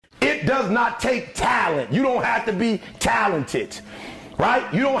It does not take talent. You don't have to be talented.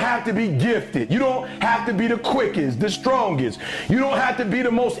 Right? You don't have to be gifted. You don't have to be the quickest, the strongest. You don't have to be the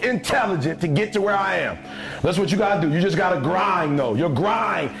most intelligent to get to where I am. That's what you got to do. You just got to grind, though. Your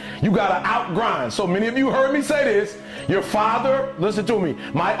grind, you got to out-grind. So many of you heard me say this. Your father, listen to me,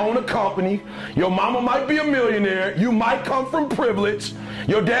 might own a company. Your mama might be a millionaire. You might come from privilege.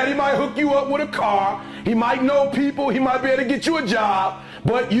 Your daddy might hook you up with a car. He might know people. He might be able to get you a job.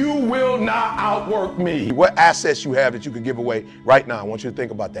 But you will not outwork me. What assets you have that you could give away right now? I want you to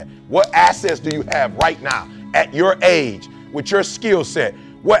think about that. What assets do you have right now at your age with your skill set?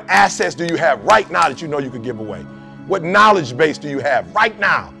 What assets do you have right now that you know you could give away? What knowledge base do you have right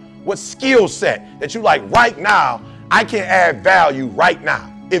now? What skill set that you like right now? I can add value right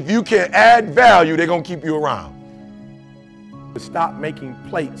now. If you can add value, they're going to keep you around. Stop making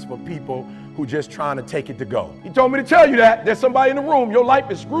plates for people who just trying to take it to go. He told me to tell you that. There's somebody in the room. Your life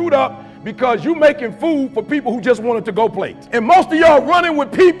is screwed up because you making food for people who just wanted to go plates. And most of y'all running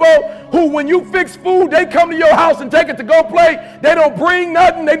with people who, when you fix food, they come to your house and take it to go plate. They don't bring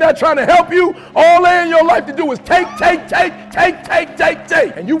nothing. They not trying to help you. All they in your life to do is take.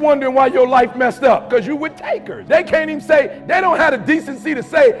 And you wondering why your life messed up because you with takers. They can't even say, they don't have the decency to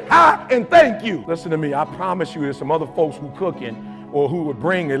say hi and thank you. Listen to me. I promise you there's some other folks who cooking or who would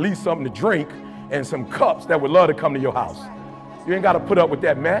bring at least something to drink and some cups that would love to come to your house. You ain't got to put up with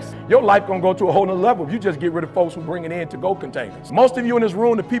that mess. Your life gonna go to a whole nother level if you just get rid of folks who bring it in to-go containers. Most of you in this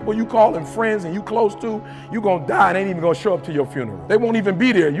room, the people you calling friends and you close to, you gonna die and ain't even gonna show up to your funeral. They won't even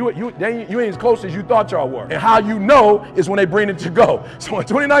be there. You ain't as close as you thought y'all were. And how you know is when they bring it to-go. So in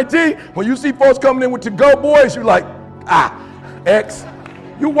 2019, when you see folks coming in with to-go boys, you like, X.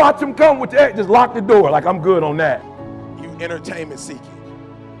 You watch them come with the X, just lock the door, like I'm good on that. Entertainment seeking.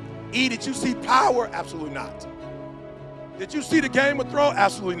 E, did you see Power? Absolutely not. Did you see the Game of Thrones?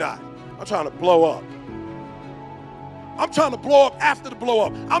 Absolutely not. I'm trying to blow up. I'm trying to blow up after the blow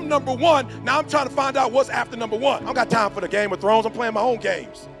up. I'm number one. Now I'm trying to find out what's after number one. I don't got time for the Game of Thrones. I'm playing my own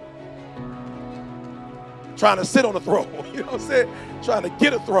games. Trying to sit on the throne. You know what I'm saying? Trying to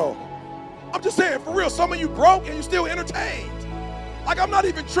get a throne. I'm just saying, for real, some of you broke and you still entertained. Like, I'm not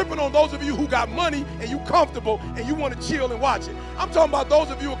even tripping on those of you who got money and you comfortable and you want to chill and watch it. I'm talking about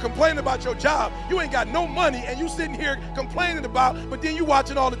those of you who are complaining about your job. You ain't got no money and you sitting here complaining about, but then you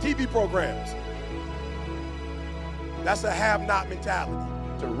watching all the TV programs. That's a have-not mentality.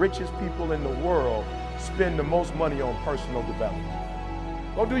 The richest people in the world spend the most money on personal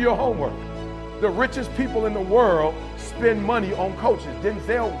development. Go do your homework. The richest people in the world spend money on coaches.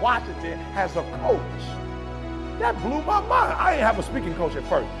 Denzel Washington has a coach. That blew my mind. I didn't have a speaking coach at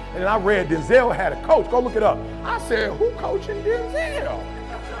first. And then I read Denzel had a coach. Go look it up. I said, who coaching Denzel?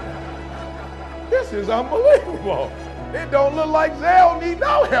 This is unbelievable. It don't look like Zell need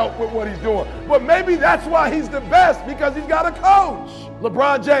no help with what he's doing. But maybe that's why he's the best, because he's got a coach.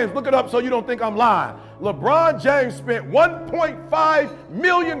 LeBron James, look it up so you don't think I'm lying. LeBron James spent $1.5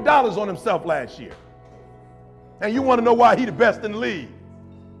 million on himself last year. And you want to know why he the best in the league?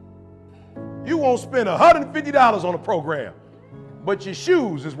 You won't spend $150 on a program, but your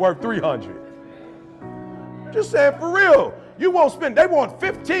shoes is worth $300. Just saying, for real. You won't spend, they want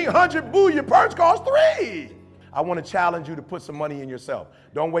 $1,500, boo, your purse costs $3. I want to challenge you to put some money in yourself.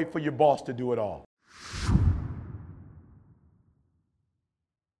 Don't wait for your boss to do it all.